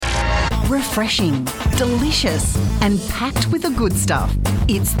Refreshing, delicious, and packed with the good stuff.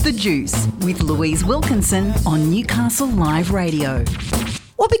 It's The Juice with Louise Wilkinson on Newcastle Live Radio.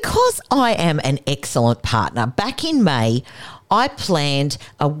 Well, because I am an excellent partner, back in May, I planned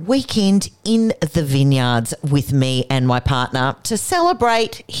a weekend in the vineyards with me and my partner to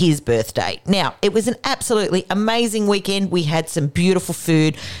celebrate his birthday. Now, it was an absolutely amazing weekend. We had some beautiful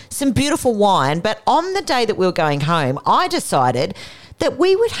food, some beautiful wine, but on the day that we were going home, I decided that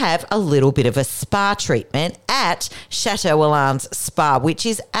we would have a little bit of a spa treatment at Chateau Alain's Spa, which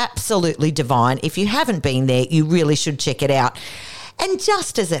is absolutely divine. If you haven't been there, you really should check it out. And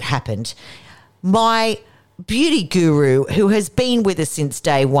just as it happened, my beauty guru, who has been with us since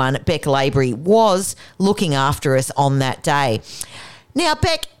day one, Beck Lavery, was looking after us on that day. Now,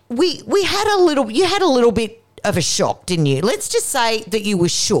 Beck, we had you had a little bit of a shock, didn't you? Let's just say that you were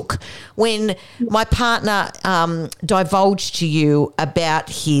shook when my partner divulged to you about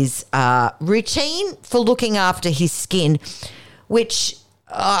his routine for looking after his skin, which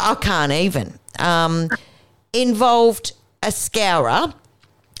I can't even, involved a scourer.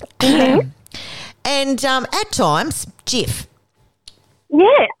 Mm-hmm. And at times, Jif.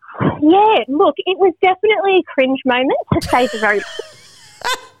 Yeah. Look, it was definitely a cringe moment, to say the very least.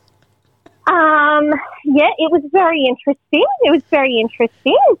 It was very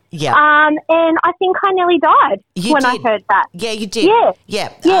interesting. Yeah. And I think I nearly died when I heard that. Yeah, you did. Yeah.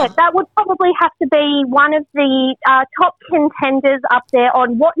 That would probably have to be one of the top contenders up there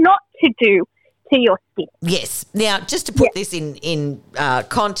on what not to do to your skin. Yes. Now, just to put this in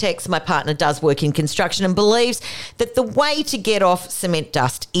context, my partner does work in construction and believes that the way to get off cement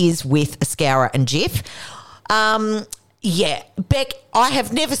dust is with a scourer and Jif. Beck, I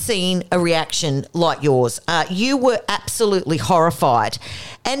have never seen a reaction like yours. You were absolutely horrified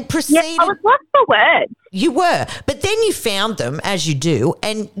and proceeded... Yeah, I was lost for words. You were, but then you found them, as you do,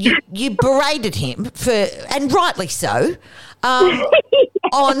 and you berated him and rightly so,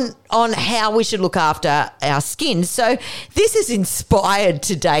 on how we should look after our skin. So this has inspired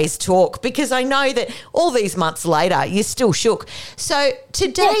today's talk because I know that all these months later you're still shook. So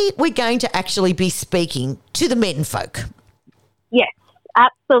today we're going to actually be speaking to the men folk. Yes,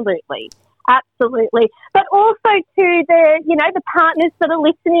 absolutely. But also to the partners that are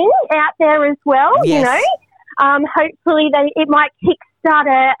listening out there as well. Yes. Hopefully it might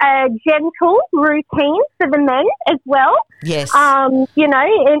kickstart a gentle routine for the men as well. Yes. And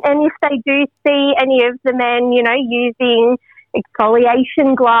if they do see any of the men, using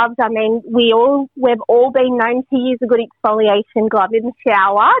exfoliation gloves, I mean, we've all been known to use a good exfoliation glove in the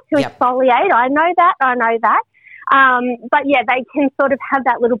shower to exfoliate. I know that. But they can sort of have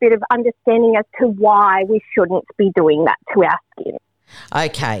that little bit of understanding as to why we shouldn't be doing that to our skin.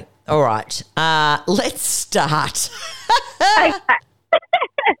 Okay. All right. Let's start. Okay.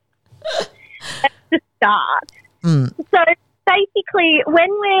 Let's start. So basically, when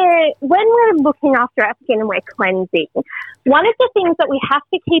we're looking after our skin and we're cleansing, one of the things that we have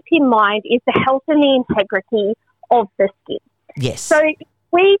to keep in mind is the health and the integrity of the skin. Yes. So if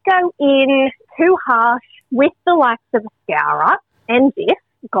we go in too harsh with the likes of a scourer and this,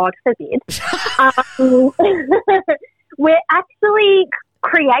 God forbid, we're actually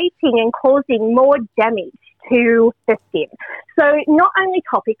creating and causing more damage to the skin. So not only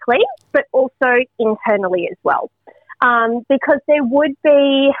topically, but also internally as well. Because there would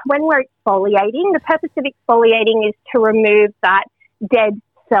be, when we're exfoliating, the purpose of exfoliating is to remove that dead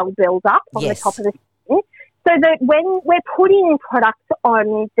cell buildup on the top of the skin. So that when we're putting products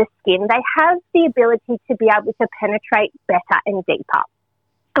on the skin, they have the ability to be able to penetrate better and deeper.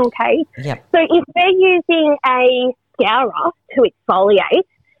 Okay? Yep. So if we're using a scourer to exfoliate,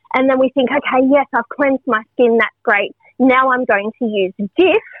 and then we think, okay, yes, I've cleansed my skin, that's great. Now I'm going to use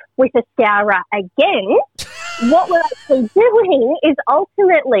Jif with a scourer again. What we're actually doing is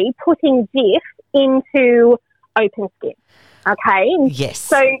ultimately putting Jif into open skin. Okay? Yes.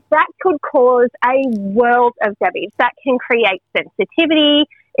 So that could cause a world of damage. That can create sensitivity.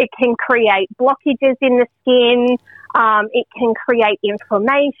 It can create blockages in the skin. It can create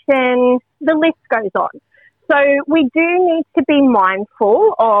inflammation. The list goes on. So we do need to be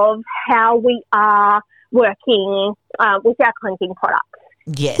mindful of how we are working with our cleansing products.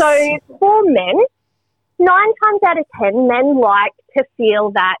 Yes. So for men, 9 times out of 10, men like to feel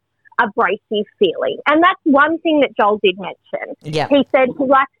that abrasive feeling. And that's one thing that Joel did mention. Yeah. He said he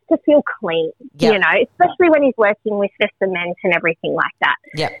likes to feel clean, Yep. especially when he's working with the cement and everything like that.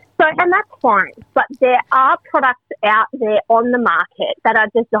 Yep. So, and that's fine. But there are products out there on the market that are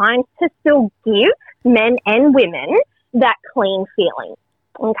designed to still give men and women that clean feeling.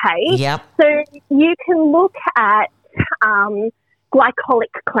 Okay? Yep. So you can look at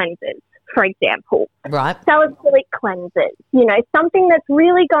glycolic cleansers, for example. Right. Salicylic cleansers, you know, something that's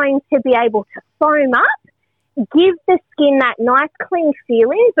really going to be able to foam up, give the skin that nice clean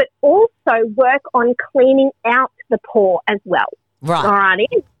feeling, but also work on cleaning out the pore as well. Right.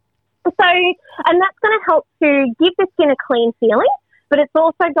 Alrighty. So, and that's going to help to give the skin a clean feeling, but it's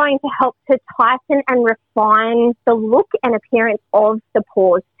also going to help to tighten and refine the look and appearance of the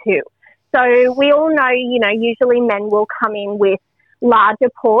pores too. So we all know, you know, usually men will come in with larger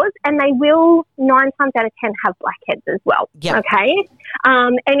pores, and they will 9 times out of 10 have blackheads as well. Yep. Okay.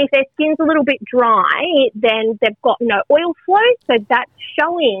 And if their skin's a little bit dry, then they've got no oil flow. So that's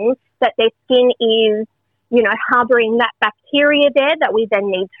showing that their skin is, you know, harbouring that bacteria there that we then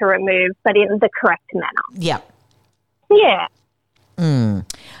need to remove, but in the correct manner. Yep. Yeah.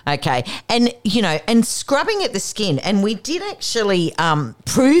 Okay. And, you know, and scrubbing at the skin, and we did actually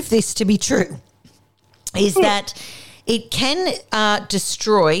prove this to be true, is that it can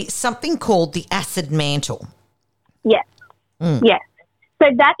destroy something called the acid mantle. Yes. Yes. So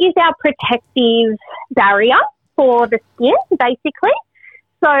that is our protective barrier for the skin, basically.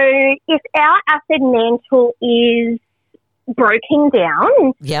 So if our acid mantle is broken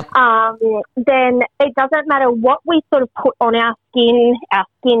down, then it doesn't matter what we sort of put on our skin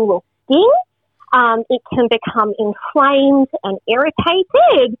will sting. It can become inflamed and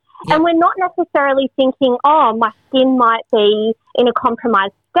irritated. Yep. And we're not necessarily thinking, oh, my skin might be in a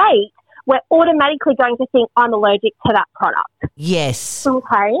compromised state. We're automatically going to think I'm allergic to that product. Yes.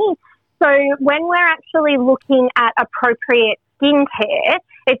 Okay. So when we're actually looking at appropriate skincare,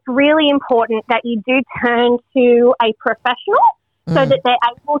 it's really important that you do turn to a professional so that they're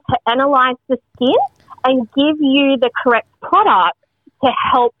able to analyse the skin and give you the correct product to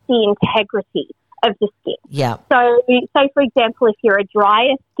help the integrity of the skin. Yeah. So, for example, if you're a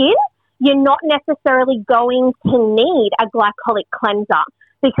drier skin, you're not necessarily going to need a glycolic cleanser,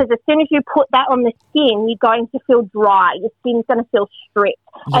 because as soon as you put that on the skin, you're going to feel dry. Your skin's going to feel stripped.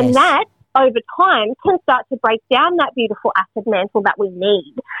 Yes. And that, over time, can start to break down that beautiful acid mantle that we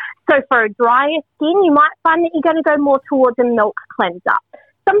need. So for a drier skin, you might find that you're going to go more towards a milk cleanser.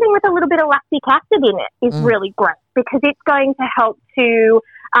 Something with a little bit of lactic acid in it is really great, because it's going to help to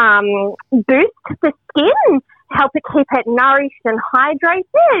boost the skin, help it keep it nourished and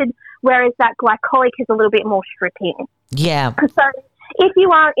hydrated, whereas that glycolic is a little bit more stripping. Yeah. So if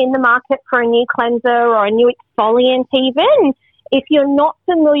you are in the market for a new cleanser or a new exfoliant even, if you're not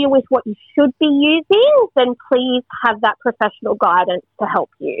familiar with what you should be using, then please have that professional guidance to help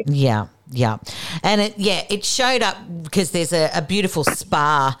you. Yeah, yeah. And it showed up because there's a beautiful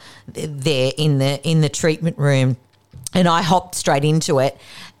spa there in the treatment room. And I hopped straight into it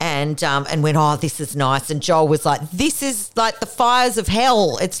and went, oh, this is nice. And Joel was like, this is like the fires of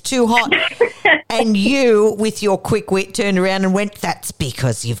hell. It's too hot. And you, with your quick wit, turned around and went, that's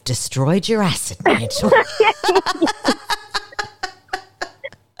because you've destroyed your acid mantle.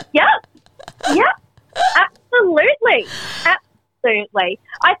 Yep, absolutely.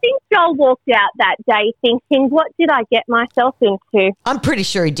 I think Joel walked out that day thinking, what did I get myself into? I'm pretty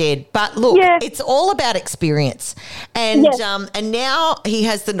sure he did. But look, it's all about experience. And and now he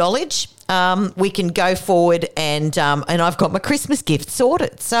has the knowledge. We can go forward and I've got my Christmas gift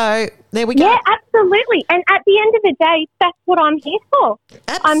sorted. So there we go. Yeah, absolutely. And at the end of the day, that's what I'm here for.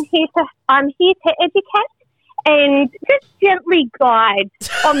 I'm here to educate and just gently guide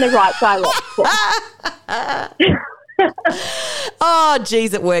on the right direction. Oh,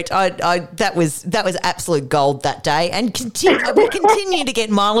 geez, it worked. That was absolute gold that day, and we'll continue to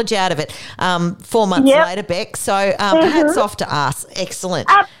get mileage out of it 4 months later, Beck. So hats off to us. Excellent.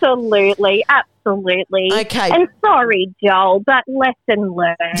 Absolutely. Okay. And sorry, Joel, but lesson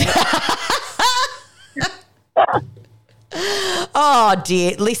learned. Oh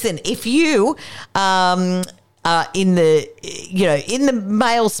dear. Listen, if you in the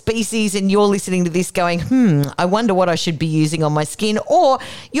male species and you're listening to this going, I wonder what I should be using on my skin, or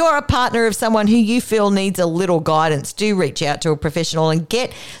you're a partner of someone who you feel needs a little guidance, do reach out to a professional and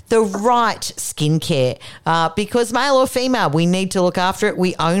get the right skincare, because male or female, we need to look after it.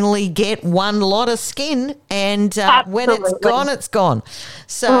 We only get one lot of skin, and when it's gone, it's gone.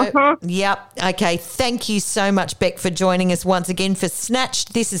 So, yep. Okay, thank you so much, Beck, for joining us once again for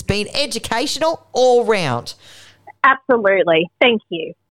Snatched. This has been educational all round. Absolutely. Thank you.